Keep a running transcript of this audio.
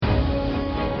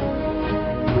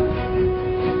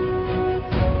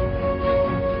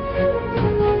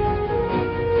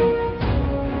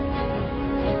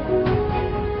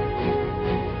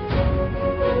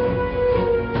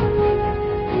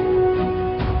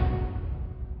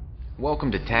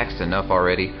Welcome to Taxed Enough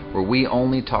Already, where we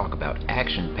only talk about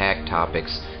action-packed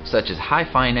topics such as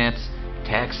high finance,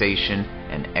 taxation,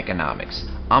 and economics.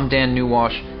 I'm Dan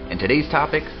Newwash, and today's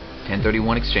topic,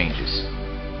 1031 exchanges.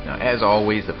 Now, as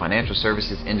always, the financial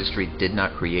services industry did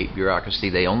not create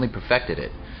bureaucracy, they only perfected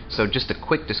it. So just a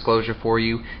quick disclosure for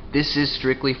you, this is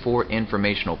strictly for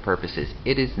informational purposes.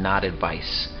 It is not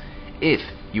advice. If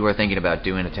you are thinking about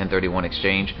doing a 1031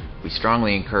 exchange, we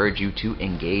strongly encourage you to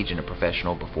engage in a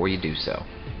professional before you do so.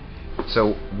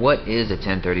 So what is a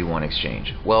 1031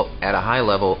 exchange? Well, at a high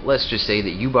level, let's just say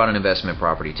that you bought an investment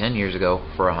property 10 years ago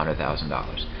for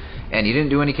 $100,000. And you didn't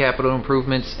do any capital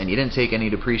improvements and you didn't take any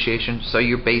depreciation, so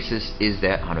your basis is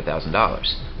that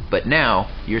 $100,000. But now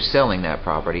you're selling that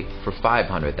property for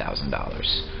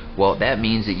 $500,000. Well, that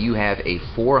means that you have a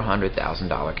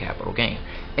 $400,000 capital gain.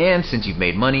 And since you've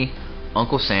made money,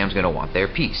 Uncle Sam's going to want their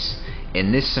piece.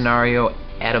 In this scenario,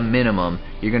 at a minimum,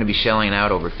 you're going to be shelling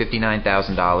out over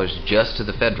 $59,000 just to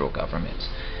the federal government.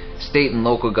 State and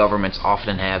local governments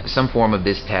often have some form of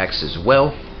this tax as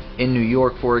well. In New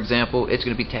York, for example, it's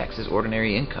going to be taxed as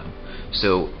ordinary income.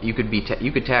 So you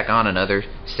could tack on another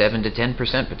 7 to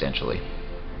 10% potentially.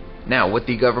 Now, what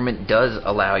the government does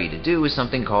allow you to do is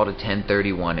something called a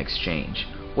 1031 exchange.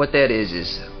 What that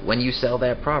is when you sell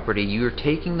that property, you're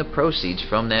taking the proceeds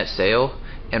from that sale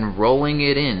and rolling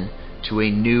it in to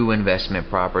a new investment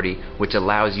property, which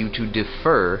allows you to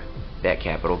defer that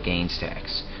capital gains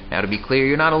tax. Now, to be clear,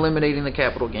 you're not eliminating the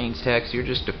capital gains tax, you're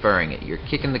just deferring it. You're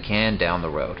kicking the can down the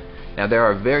road. Now, there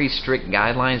are very strict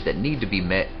guidelines that need to be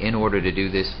met in order to do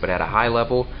this, but at a high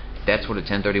level, that's what a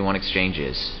 1031 exchange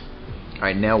is.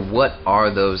 Alright, now what are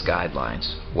those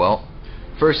guidelines? Well,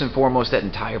 first and foremost, that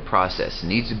entire process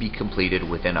needs to be completed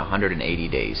within 180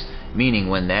 days, meaning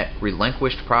when that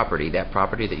relinquished property, that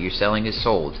property that you're selling is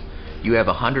sold, you have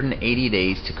 180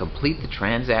 days to complete the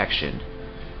transaction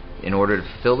in order to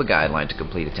fulfill the guideline to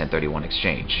complete a 1031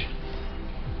 exchange.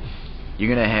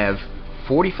 You're going to have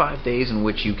 45 days in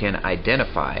which you can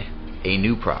identify a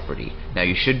new property. Now,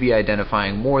 you should be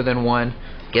identifying more than one.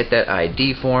 Get that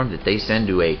ID form that they send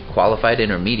to a qualified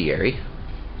intermediary.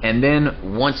 And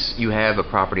then once you have a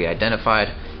property identified,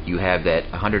 you have that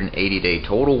 180-day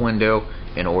total window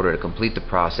in order to complete the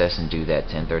process and do that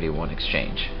 1031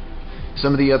 exchange.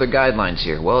 Some of the other guidelines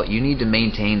here, well, you need to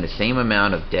maintain the same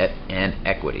amount of debt and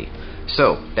equity.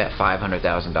 So, that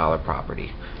 $500,000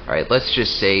 property. Alright, let's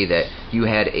just say that you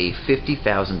had a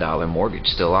 $50,000 mortgage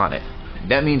still on it.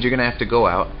 That means you're going to have to go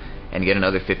out and get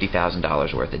another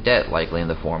 $50,000 worth of debt, likely in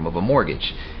the form of a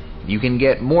mortgage. You can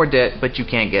get more debt, but you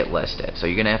can't get less debt. So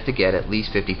you're going to have to get at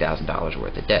least $50,000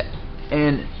 worth of debt.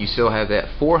 And you still have that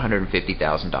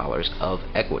 $450,000 of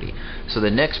equity. So the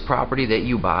next property that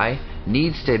you buy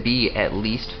needs to be at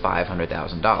least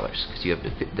 $500,000. Because you have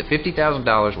the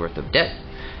 $50,000 worth of debt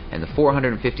and the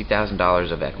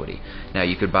 $450,000 of equity. Now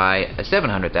you could buy a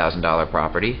 $700,000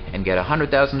 property and get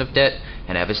 $100,000 of debt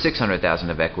and have a $600,000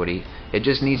 of equity. It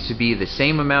just needs to be the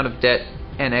same amount of debt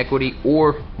and equity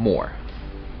or more.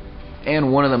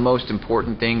 And one of the most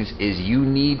important things is you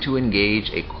need to engage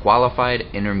a qualified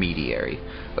intermediary.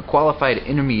 A qualified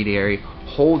intermediary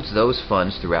holds those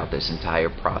funds throughout this entire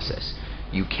process.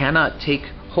 You cannot take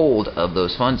hold of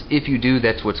those funds. If you do,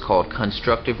 that's what's called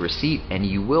constructive receipt, and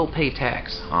you will pay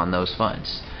tax on those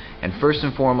funds. And first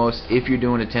and foremost, if you're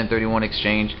doing a 1031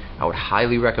 exchange, I would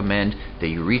highly recommend that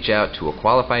you reach out to a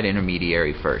qualified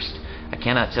intermediary first. I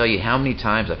cannot tell you how many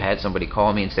times I've had somebody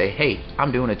call me and say, hey,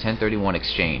 I'm doing a 1031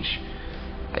 exchange.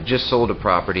 I just sold a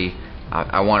property.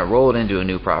 I want to roll it into a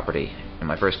new property. And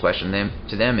my first question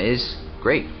to them is,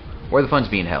 great, where are the funds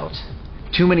being held?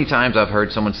 Too many times I've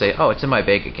heard someone say, oh, it's in my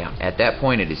bank account. At that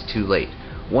point, it is too late.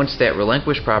 Once that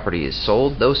relinquished property is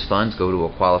sold, those funds go to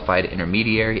a qualified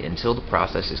intermediary until the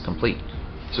process is complete.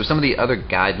 So some of the other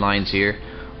guidelines here,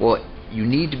 well, you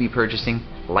need to be purchasing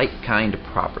like-kind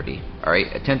property. Alright,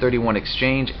 a 1031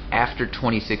 exchange after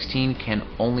 2016 can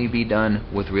only be done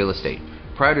with real estate.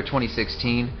 Prior to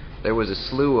 2016, there was a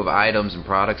slew of items and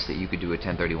products that you could do a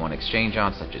 1031 exchange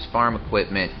on, such as farm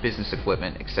equipment, business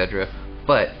equipment, etc.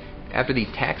 But after the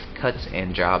Tax Cuts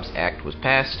and Jobs Act was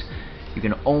passed, you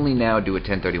can only now do a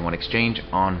 1031 exchange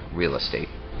on real estate.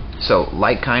 So,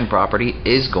 like-kind property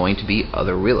is going to be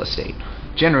other real estate.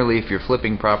 Generally, if you're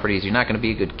flipping properties, you're not going to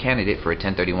be a good candidate for a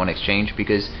 1031 exchange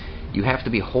because you have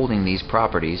to be holding these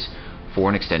properties for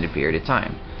an extended period of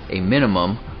time, a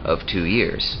minimum of 2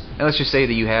 years. Now let's just say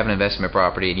that you have an investment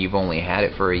property and you've only had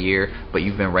it for a year, but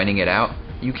you've been renting it out.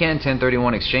 You can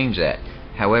 1031 exchange that.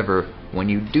 However, when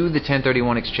you do the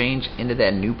 1031 exchange into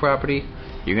that new property,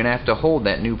 you're going to have to hold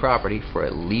that new property for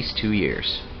at least 2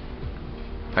 years.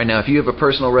 Alright, now if you have a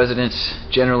personal residence,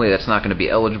 generally that's not going to be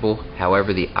eligible.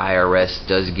 However, the IRS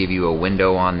does give you a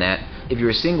window on that. If you're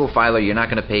a single filer, you're not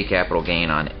going to pay capital gain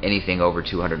on anything over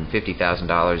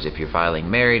 $250,000. If you're filing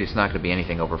married, it's not going to be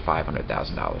anything over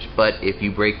 $500,000. But if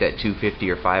you break that $250,000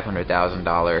 or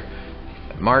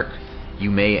 $500,000 mark,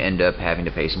 you may end up having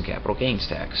to pay some capital gains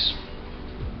tax.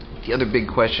 The other big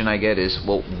question I get is,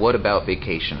 well, what about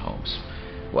vacation homes?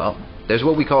 Well, there's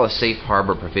what we call a safe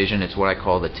harbor provision. It's what I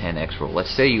call the 10X rule.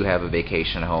 Let's say you have a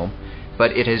vacation home,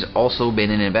 but it has also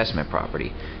been an investment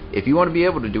property. If you want to be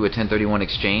able to do a 1031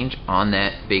 exchange on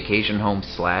that vacation home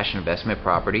 / investment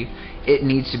property, it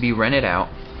needs to be rented out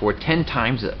for 10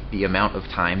 times the amount of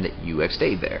time that you have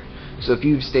stayed there. So if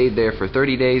you've stayed there for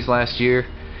 30 days last year,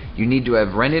 you need to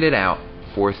have rented it out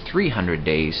for 300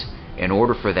 days in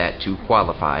order for that to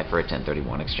qualify for a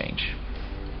 1031 exchange.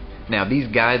 Now, these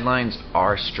guidelines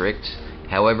are strict.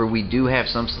 However, we do have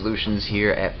some solutions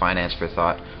here at Finance for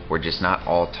Thought. We're just not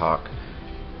all talk.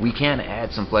 We can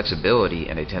add some flexibility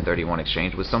in a 1031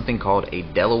 exchange with something called a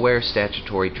Delaware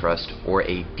Statutory Trust, or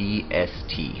a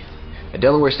DST. A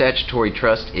Delaware Statutory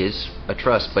Trust is a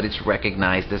trust, but it's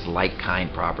recognized as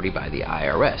like-kind property by the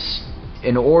IRS.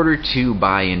 In order to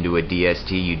buy into a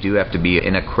DST, you do have to be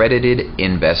an accredited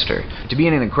investor. To be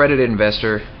an accredited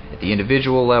investor, at the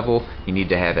individual level, you need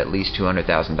to have at least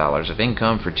 $200,000 of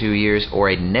income for 2 years, or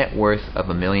a net worth of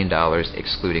 $1 million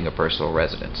excluding a personal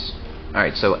residence.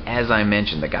 Alright, so as I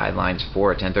mentioned, the guidelines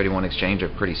for a 1031 exchange are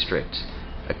pretty strict.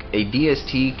 A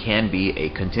DST can be a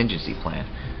contingency plan.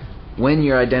 When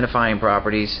you're identifying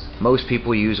properties, most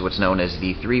people use what's known as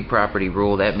the 3 property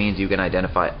rule. That means you can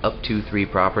identify up to 3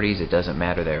 properties. It doesn't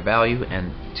matter their value.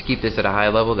 And to keep this at a high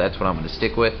level, that's what I'm going to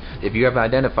stick with. If you have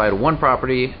identified 1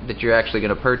 property that you're actually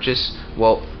going to purchase,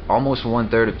 well, almost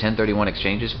 1/3 of 1031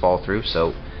 exchanges fall through.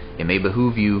 So it may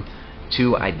behoove you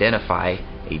to identify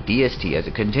a DST as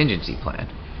a contingency plan.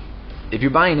 If you're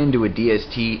buying into a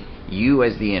DST, you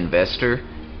as the investor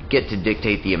get to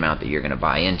dictate the amount that you're going to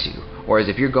buy into. Whereas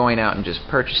if you're going out and just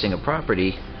purchasing a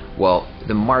property, well,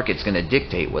 the market's going to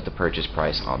dictate what the purchase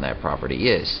price on that property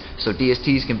is. So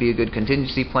DSTs can be a good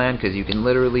contingency plan, because you can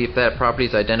literally, if that property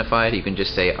is identified, you can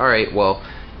just say, alright, well,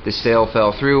 the sale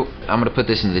fell through, I'm going to put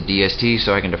this in the DST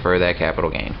so I can defer that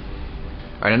capital gain.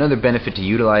 Alright, another benefit to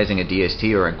utilizing a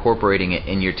DST or incorporating it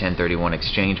in your 1031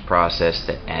 exchange process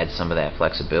that adds some of that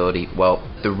flexibility, well,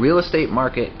 the real estate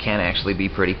market can actually be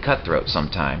pretty cutthroat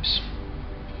sometimes.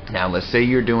 Now, let's say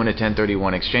you're doing a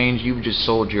 1031 exchange, you've just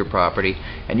sold your property,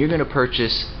 and you're going to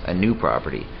purchase a new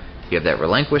property. You have that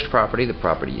relinquished property, the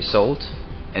property you sold,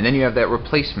 and then you have that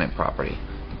replacement property,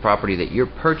 the property that you're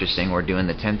purchasing or doing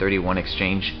the 1031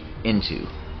 exchange into.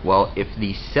 Well, if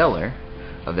the seller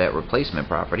of that replacement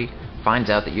property finds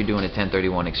out that you're doing a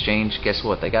 1031 exchange, guess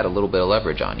what? They got a little bit of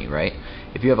leverage on you, right?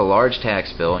 If you have a large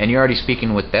tax bill and you're already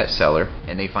speaking with that seller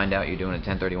and they find out you're doing a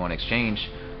 1031 exchange,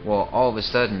 well, all of a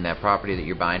sudden that property that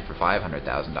you're buying for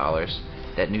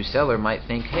 $500,000, that new seller might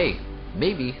think, hey,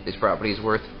 maybe this property is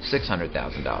worth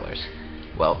 $600,000.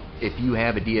 Well, if you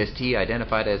have a DST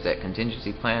identified as that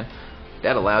contingency plan,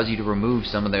 that allows you to remove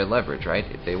some of their leverage, right?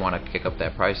 If they want to kick up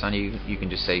that price on you, you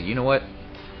can just say, you know what,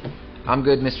 I'm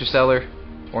good, Mr. Seller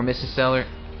or Mrs. Seller,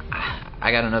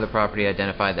 I got another property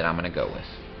identified that I'm going to go with.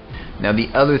 Now, the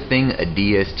other thing a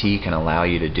DST can allow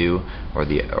you to do, or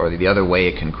the other way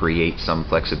it can create some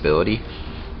flexibility,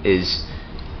 is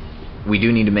we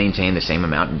do need to maintain the same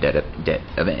amount in debt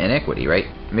and equity, right?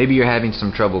 Maybe you're having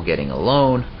some trouble getting a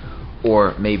loan,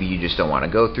 or maybe you just don't want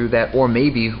to go through that, or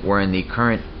maybe we're in the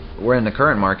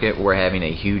current market, we're having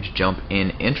a huge jump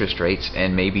in interest rates,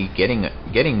 and maybe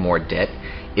getting more debt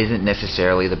isn't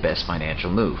necessarily the best financial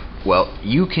move. Well,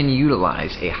 you can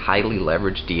utilize a highly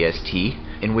leveraged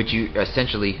DST in which you're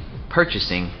essentially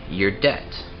purchasing your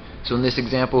debt. So in this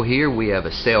example here, we have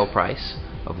a sale price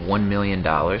of $1 million.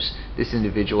 This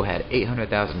individual had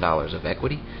 $800,000 of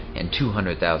equity and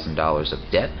 $200,000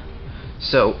 of debt.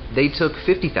 So they took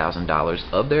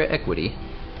 $50,000 of their equity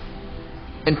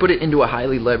and put it into a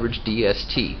highly leveraged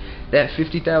DST. That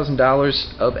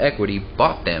 $50,000 of equity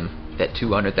bought them that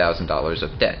 $200,000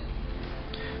 of debt.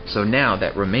 So now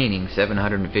that remaining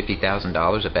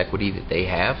 $750,000 of equity that they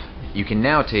have, you can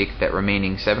now take that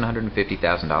remaining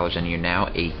 $750,000 and you're now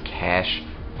a cash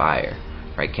buyer.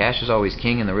 Right? Cash is always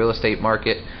king in the real estate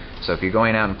market. So if you're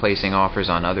going out and placing offers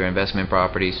on other investment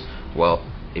properties, well,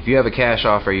 if you have a cash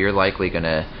offer, you're likely going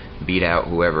to beat out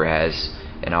whoever has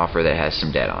an offer that has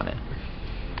some debt on it.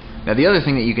 Now, the other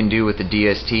thing that you can do with the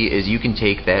DST is you can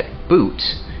take that boot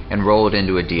and roll it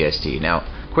into a DST. Now,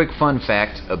 quick fun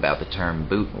fact about the term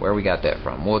boot, where we got that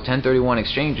from. Well, 1031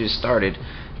 exchanges started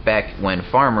back when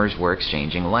farmers were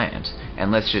exchanging land.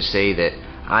 And let's just say that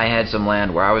I had some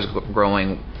land where I was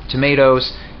growing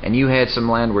tomatoes, and you had some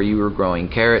land where you were growing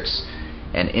carrots.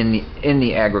 And in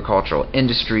the agricultural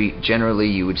industry, generally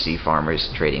you would see farmers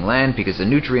trading land because the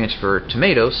nutrients for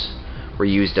tomatoes were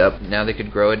used up. Now they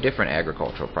could grow a different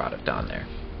agricultural product on there.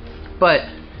 But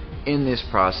in this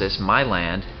process, my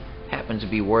land happened to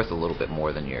be worth a little bit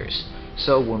more than yours.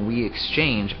 So when we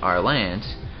exchange our land,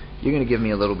 you're going to give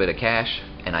me a little bit of cash,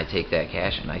 and I take that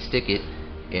cash and I stick it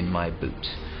in my boot.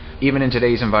 Even in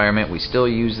today's environment, we still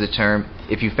use the term,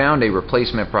 if you found a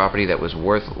replacement property that was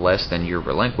worth less than your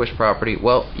relinquished property,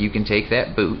 well, you can take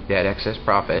that boot, that excess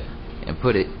profit, and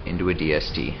put it into a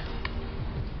DST.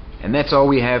 And that's all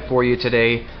we have for you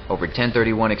today over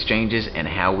 1031 exchanges and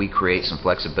how we create some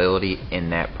flexibility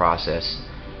in that process.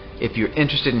 If you're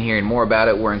interested in hearing more about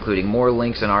it, we're including more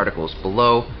links and articles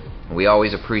below. We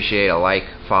always appreciate a like,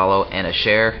 follow, and a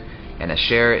share. And a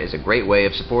share is a great way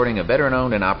of supporting a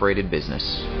veteran-owned and operated business.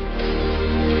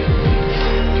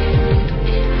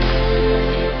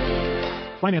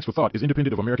 Finance with Thought is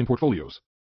independent of American Portfolios.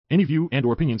 Any view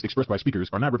and/or opinions expressed by speakers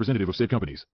are not representative of said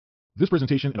companies. This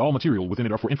presentation and all material within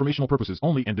it are for informational purposes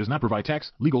only and does not provide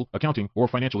tax, legal, accounting, or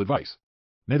financial advice.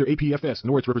 Neither APFS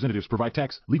nor its representatives provide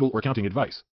tax, legal, or accounting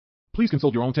advice. Please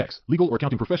consult your own tax, legal, or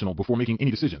accounting professional before making any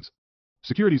decisions.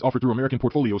 Securities offered through American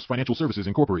Portfolios Financial Services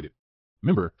Incorporated.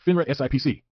 Member, FINRA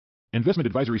SIPC. Investment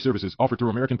advisory services offered through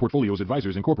American Portfolios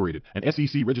Advisors Incorporated, an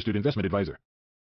SEC-registered investment advisor.